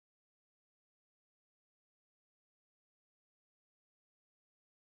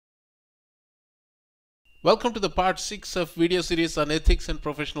Welcome to the part 6 of video series on ethics and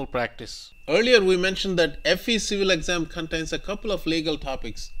professional practice. Earlier we mentioned that FE civil exam contains a couple of legal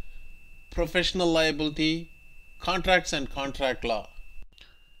topics: professional liability, contracts and contract law.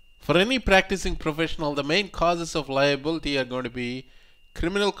 For any practicing professional, the main causes of liability are going to be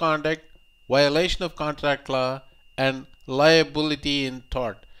criminal conduct, violation of contract law, and liability in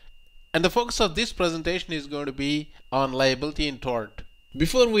tort. And the focus of this presentation is going to be on liability in tort.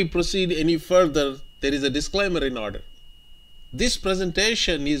 Before we proceed any further, there is a disclaimer in order. This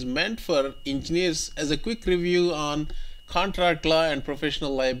presentation is meant for engineers as a quick review on contract law and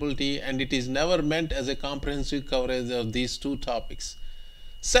professional liability, and it is never meant as a comprehensive coverage of these two topics.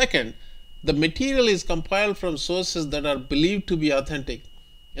 Second, the material is compiled from sources that are believed to be authentic.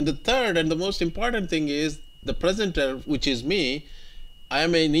 And the third and the most important thing is the presenter, which is me. I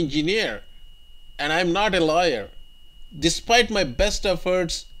am an engineer and I am not a lawyer. Despite my best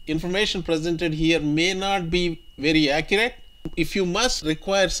efforts, information presented here may not be very accurate. If you must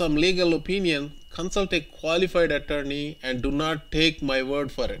require some legal opinion, consult a qualified attorney and do not take my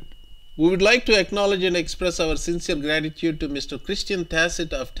word for it. We would like to acknowledge and express our sincere gratitude to Mr. Christian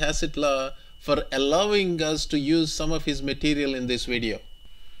Tacit of Tacit Law for allowing us to use some of his material in this video.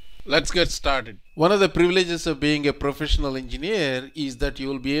 Let's get started. One of the privileges of being a professional engineer is that you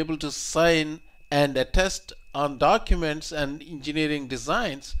will be able to sign and attest on documents and engineering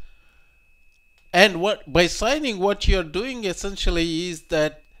designs. And by signing, what you're doing essentially is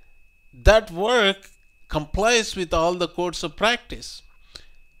that work complies with all the codes of practice.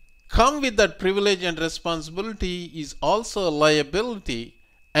 Come with that privilege and responsibility is also a liability,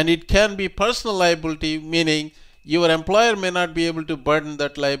 and it can be personal liability, meaning your employer may not be able to burden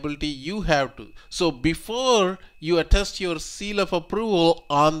that liability, you have to. So before you attest your seal of approval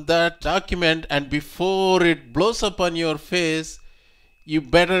on that document and before it blows up on your face, you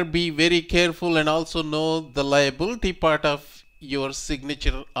better be very careful and also know the liability part of your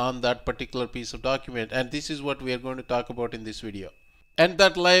signature on that particular piece of document. And this is what we are going to talk about in this video. And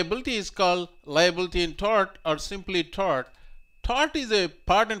that liability is called liability in tort, or simply tort. Tort is a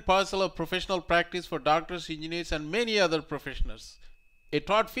part and parcel of professional practice for doctors, engineers, and many other professionals. A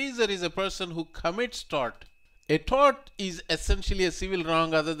tortfeasor is a person who commits tort. A tort is essentially a civil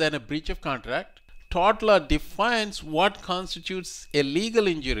wrong other than a breach of contract. Tort law defines what constitutes a legal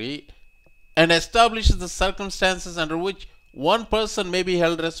injury and establishes the circumstances under which one person may be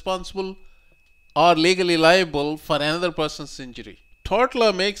held responsible or legally liable for another person's injury. Tort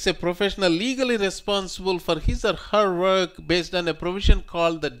law makes a professional legally responsible for his or her work based on a provision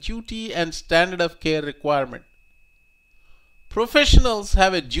called the duty and standard of care requirement. Professionals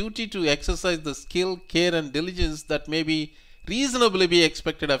have a duty to exercise the skill, care, and diligence that may be reasonably be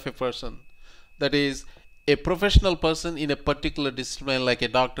expected of a person. That is, a professional person in a particular discipline like a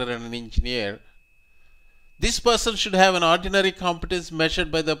doctor and an engineer. This person should have an ordinary competence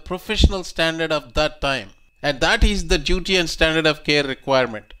measured by the professional standard of that time. And that is the duty and standard of care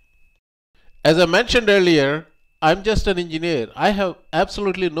requirement. As I mentioned earlier, I'm just an engineer. I have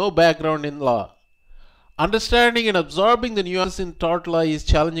absolutely no background in law. Understanding and absorbing the nuances in tort law is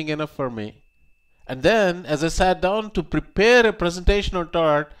challenging enough for me. And then, as I sat down to prepare a presentation on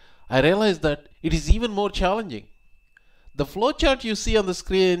tort, I realized that it is even more challenging. The flowchart you see on the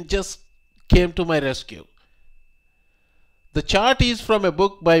screen just came to my rescue. The chart is from a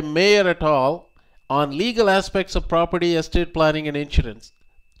book by Mayer et al. On legal aspects of property, estate planning, and insurance.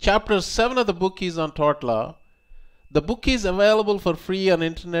 Chapter 7 of the book is on tort law. The book is available for free on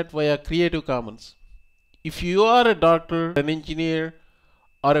internet via Creative Commons. If you are a doctor, an engineer,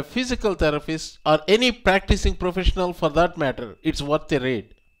 or a physical therapist, or any practicing professional for that matter, it's worth a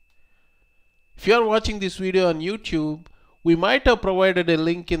read. If you are watching this video on YouTube, we might have provided a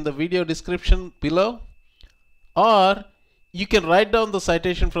link in the video description below, or you can write down the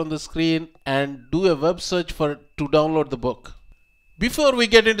citation from the screen and do a web search to download the book. Before we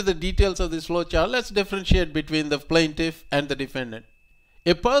get into the details of this flowchart, let's differentiate between the plaintiff and the defendant.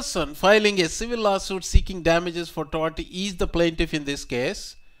 A person filing a civil lawsuit seeking damages for tort is the plaintiff in this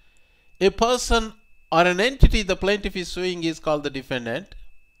case. A person or an entity the plaintiff is suing is called the defendant.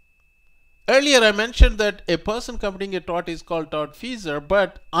 Earlier I mentioned that a person committing a tort is called tortfeasor,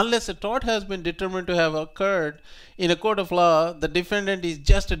 but unless a tort has been determined to have occurred in a court of law, the defendant is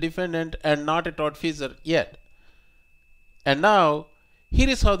just a defendant and not a tortfeasor yet. And now, here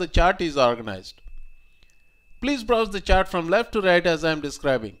is how the chart is organized. Please browse the chart from left to right as I am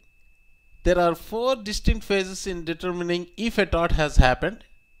describing. There are 4 distinct phases in determining if a tort has happened,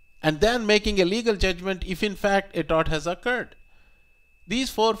 and then making a legal judgment if in fact a tort has occurred.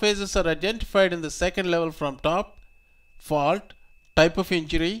 These 4 phases are identified in the second level from top: fault, type of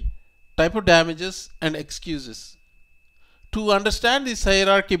injury, type of damages, and excuses. To understand this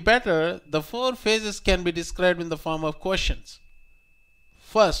hierarchy better, the four phases can be described in the form of questions.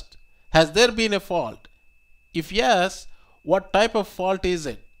 First, has there been a fault? If yes, what type of fault is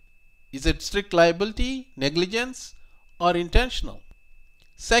it? Is it strict liability, negligence, or intentional?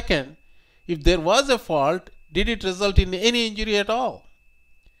 Second, if there was a fault, did it result in any injury at all?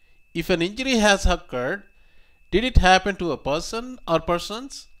 If an injury has occurred, did it happen to a person or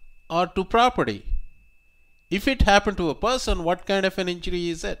persons or to property? If it happened to a person, what kind of an injury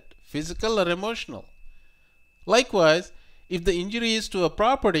is it? Physical or emotional? Likewise, if the injury is to a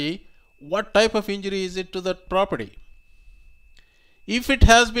property, what type of injury is it to that property? If it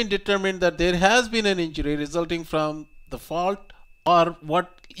has been determined that there has been an injury resulting from the fault, or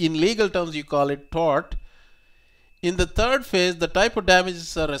what in legal terms you call it tort, in the third phase the type of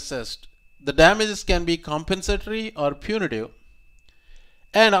damages are assessed. The damages can be compensatory or punitive.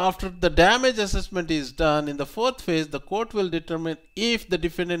 And after the damage assessment is done, in the fourth phase the court will determine if the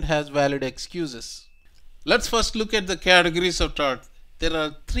defendant has valid excuses. Let's first look at the categories of tort. There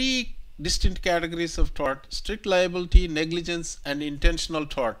are three distinct categories of tort: strict liability, negligence, and intentional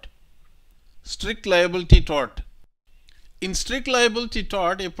tort. Strict liability tort. In strict liability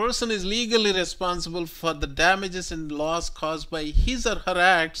tort, a person is legally responsible for the damages and loss caused by his or her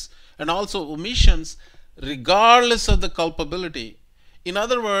acts and also omissions, regardless of the culpability. In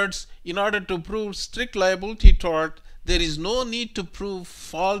other words, in order to prove strict liability tort, there is no need to prove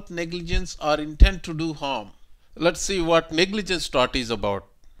fault, negligence, or intent to do harm. Let's see what negligence tort is about.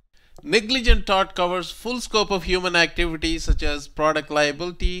 Negligent tort covers full scope of human activity such as product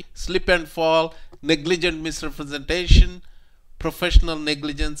liability, slip and fall, negligent misrepresentation, professional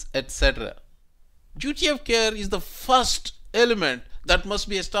negligence, etc. Duty of care is the first element that must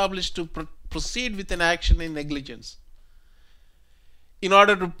be established to proceed with an action in negligence. In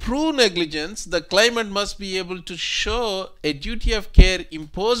order to prove negligence, the claimant must be able to show a duty of care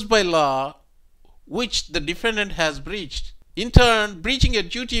imposed by law which the defendant has breached. In turn, breaching a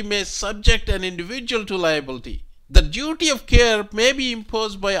duty may subject an individual to liability. The duty of care may be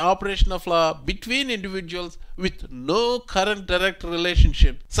imposed by operation of law between individuals with no current direct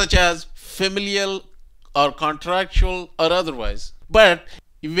relationship, such as familial or contractual or otherwise, but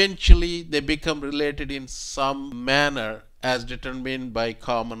eventually they become related in some manner as determined by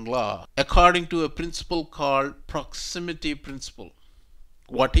common law, according to a principle called proximity principle.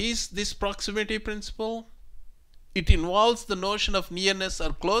 What is this proximity principle? It involves the notion of nearness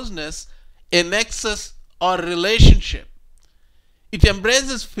or closeness, a nexus or relationship. It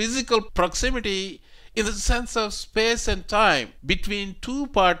embraces physical proximity in the sense of space and time between two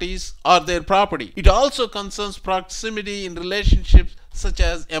parties or their property. It also concerns proximity in relationships such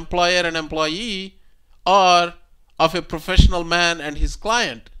as employer and employee, or of a professional man and his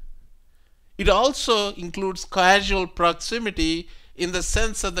client. It also includes causal proximity in the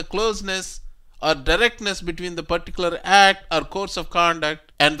sense of the closeness or directness between the particular act or course of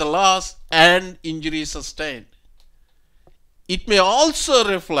conduct and the loss and injury sustained. It may also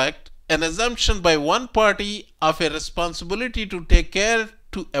reflect an assumption by one party of a responsibility to take care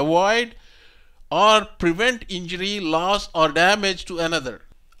to avoid or prevent injury, loss, or damage to another.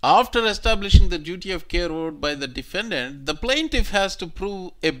 After establishing the duty of care owed by the defendant, the plaintiff has to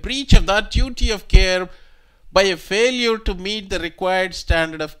prove a breach of that duty of care by a failure to meet the required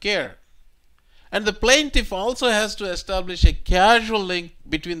standard of care. And the plaintiff also has to establish a causal link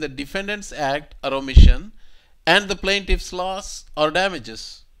between the defendant's act or omission and the plaintiff's loss or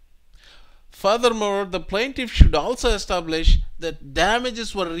damages. Furthermore, the plaintiff should also establish that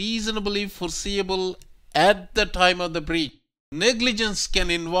damages were reasonably foreseeable at the time of the breach. Negligence can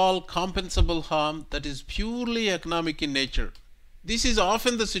involve compensable harm that is purely economic in nature. This is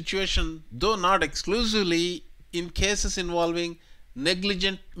often the situation, though not exclusively, in cases involving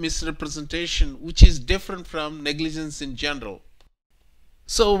negligent misrepresentation, which is different from negligence in general.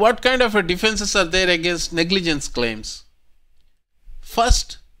 So what kind of defenses are there against negligence claims?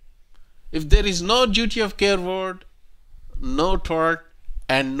 First, if there is no duty of care owed, no tort,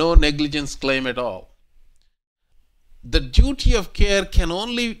 and no negligence claim at all. The duty of care can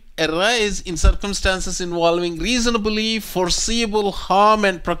only arise in circumstances involving reasonably foreseeable harm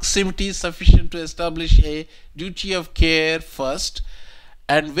and proximity sufficient to establish a duty of care first,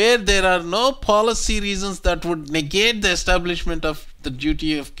 and where there are no policy reasons that would negate the establishment of the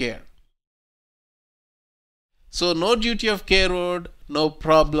duty of care. So no duty of care owed, no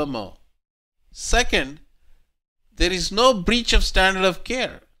problemo. Second, there is no breach of standard of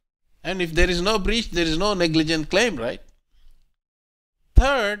care. And if there is no breach, there is no negligent claim, right?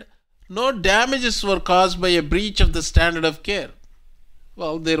 Third, no damages were caused by a breach of the standard of care.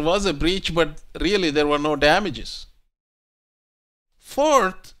 Well, there was a breach, but really there were no damages.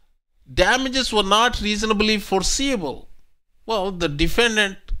 Fourth, damages were not reasonably foreseeable. Well, the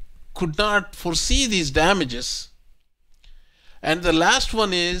defendant could not foresee these damages. And the last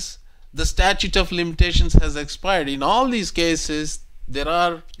one is the statute of limitations has expired. In all these cases, there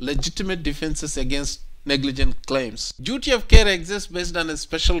are legitimate defenses against negligent claims. Duty of care exists based on a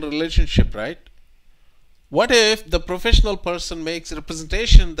special relationship, right? What if the professional person makes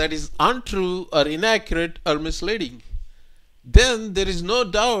representation that is untrue or inaccurate or misleading? Then there is no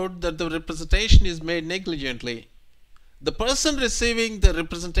doubt that the representation is made negligently. The person receiving the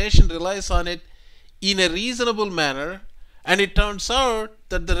representation relies on it in a reasonable manner, and it turns out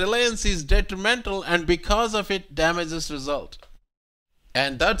that the reliance is detrimental, and because of it, damages result.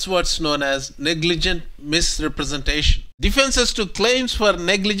 And that's what's known as negligent misrepresentation. Defenses to claims for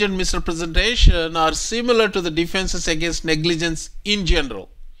negligent misrepresentation are similar to the defenses against negligence in general.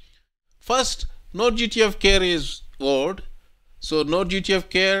 First, no duty of care is owed, so no duty of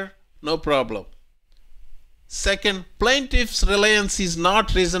care, no problem. Second, plaintiff's reliance is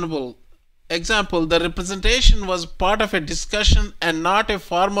not reasonable. Example, the representation was part of a discussion and not a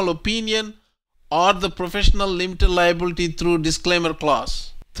formal opinion or the professional limited liability through disclaimer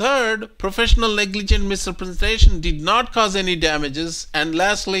clause. Third, professional negligent misrepresentation did not cause any damages. And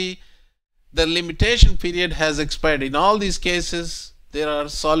lastly, the limitation period has expired. In all these cases, there are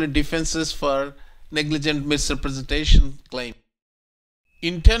solid defenses for negligent misrepresentation claim.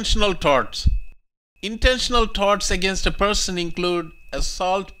 Intentional torts. Intentional torts against a person include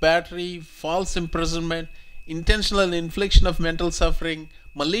assault, battery, false imprisonment, intentional infliction of mental suffering,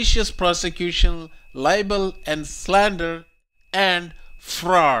 malicious prosecution, libel and slander, and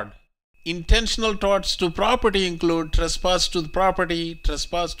fraud. Intentional torts to property include trespass to the property,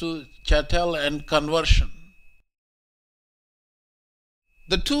 trespass to chattel, and conversion.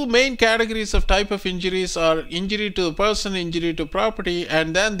 The two main categories of type of injuries are injury to a person, injury to property,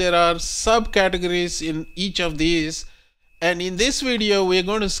 and then there are subcategories in each of these. And in this video, we are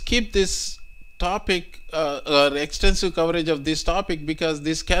going to skip this topic or extensive coverage of this topic because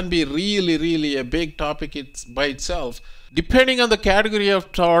this can be really a big topic by itself. Depending on the category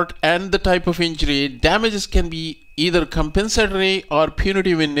of tort and the type of injury, damages can be either compensatory or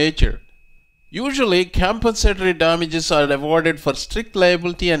punitive in nature. Usually, compensatory damages are awarded for strict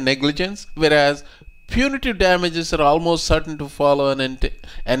liability and negligence, whereas punitive damages are almost certain to follow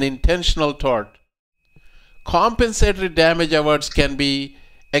an intentional tort. Compensatory damage awards can be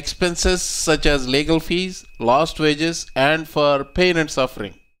expenses such as legal fees, lost wages, and for pain and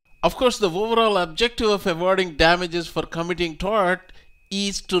suffering. Of course, the overall objective of awarding damages for committing tort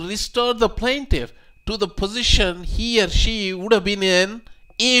is to restore the plaintiff to the position he or she would have been in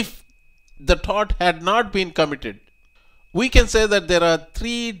if the tort had not been committed. We can say that there are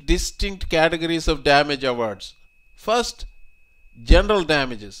three distinct categories of damage awards. First, general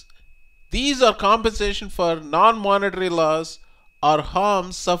damages. These are compensation for non-monetary loss or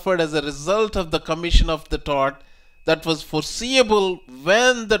harm suffered as a result of the commission of the tort that was foreseeable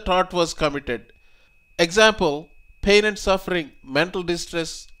when the tort was committed. Example, pain and suffering, mental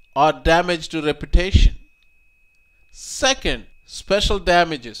distress, or damage to reputation. Second, special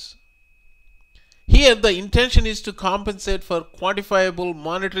damages. Here, the intention is to compensate for quantifiable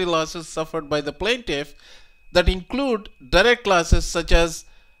monetary losses suffered by the plaintiff that include direct losses such as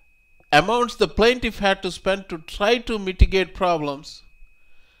amounts the plaintiff had to spend to try to mitigate problems,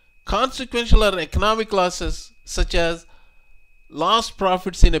 consequential or economic losses such as lost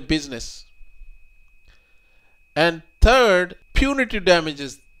profits in a business. And third, punitive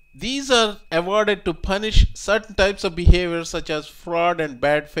damages. These are awarded to punish certain types of behavior such as fraud and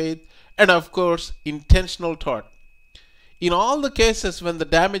bad faith, and of course intentional tort. In all the cases when the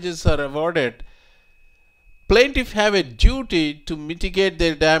damages are awarded, plaintiffs have a duty to mitigate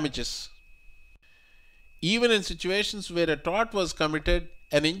their damages. Even in situations where a tort was committed,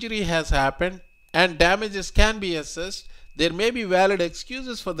 an injury has happened, and damages can be assessed, there may be valid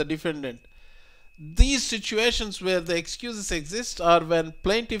excuses for the defendant. These situations where the excuses exist are when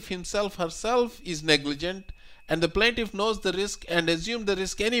plaintiff himself herself is negligent and the plaintiff knows the risk and assumes the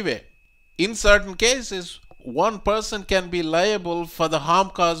risk anyway. In certain cases, one person can be liable for the harm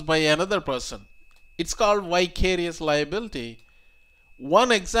caused by another person. It's called vicarious liability.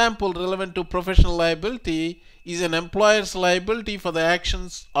 One example relevant to professional liability is an employer's liability for the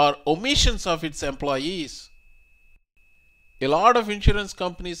actions or omissions of its employees. A lot of insurance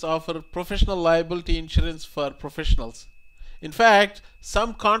companies offer professional liability insurance for professionals. In fact,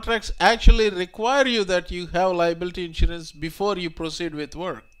 some contracts actually require you that you have liability insurance before you proceed with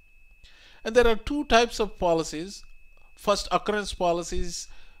work. And there are two types of policies. First, occurrence policies,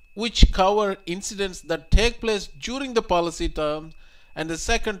 which cover incidents that take place during the policy term, and the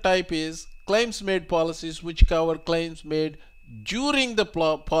second type is claims made policies, which cover claims made during the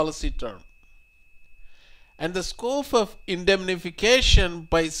policy term. And the scope of indemnification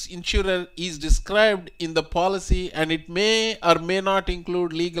by insurer is described in the policy, and it may or may not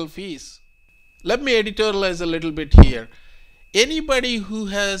include legal fees. Let me editorialize a little bit here. Anybody who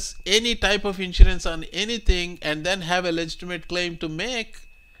has any type of insurance on anything and then have a legitimate claim to make,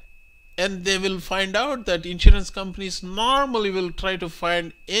 and they will find out that insurance companies normally will try to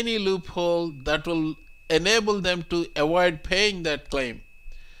find any loophole that will enable them to avoid paying that claim.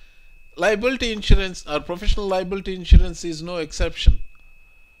 Liability insurance or professional liability insurance is no exception.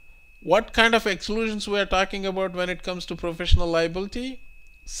 What kind of exclusions we are talking about when it comes to professional liability?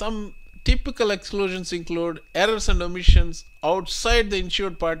 Some typical exclusions include errors and omissions outside the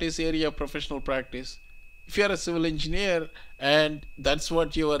insured party's area of professional practice. If you are a civil engineer and that's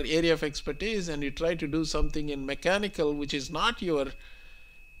what your area of expertise, and you try to do something in mechanical which is not your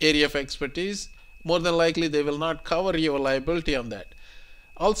area of expertise, more than likely they will not cover your liability on that.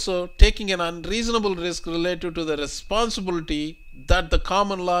 Also, taking an unreasonable risk related to the responsibility that the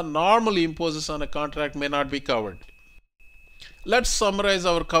common law normally imposes on a contract may not be covered. Let's summarize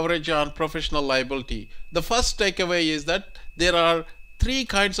our coverage on professional liability. The first takeaway is that there are three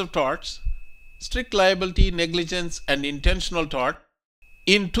kinds of torts: strict liability, negligence, and intentional tort.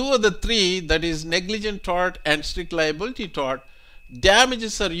 In two of the three, that is negligent tort and strict liability tort,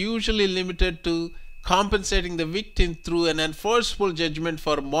 damages are usually limited to compensating the victim through an enforceable judgment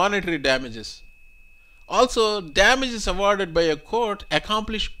for monetary damages. Also, damages awarded by a court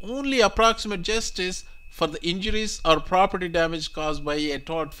accomplish only approximate justice for the injuries or property damage caused by a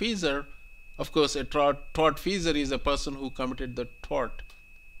tortfeasor. Of course, a tortfeasor is a person who committed the tort.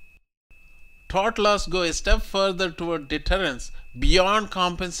 Tort laws go a step further toward deterrence beyond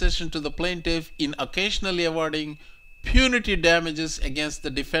compensation to the plaintiff in occasionally awarding punitive damages against the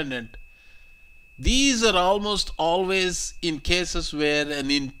defendant. These are almost always in cases where an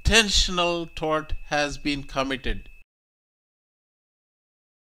intentional tort has been committed.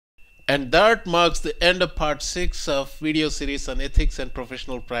 And that marks the end of part 6 of video series on ethics and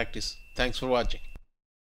professional practice. Thanks for watching.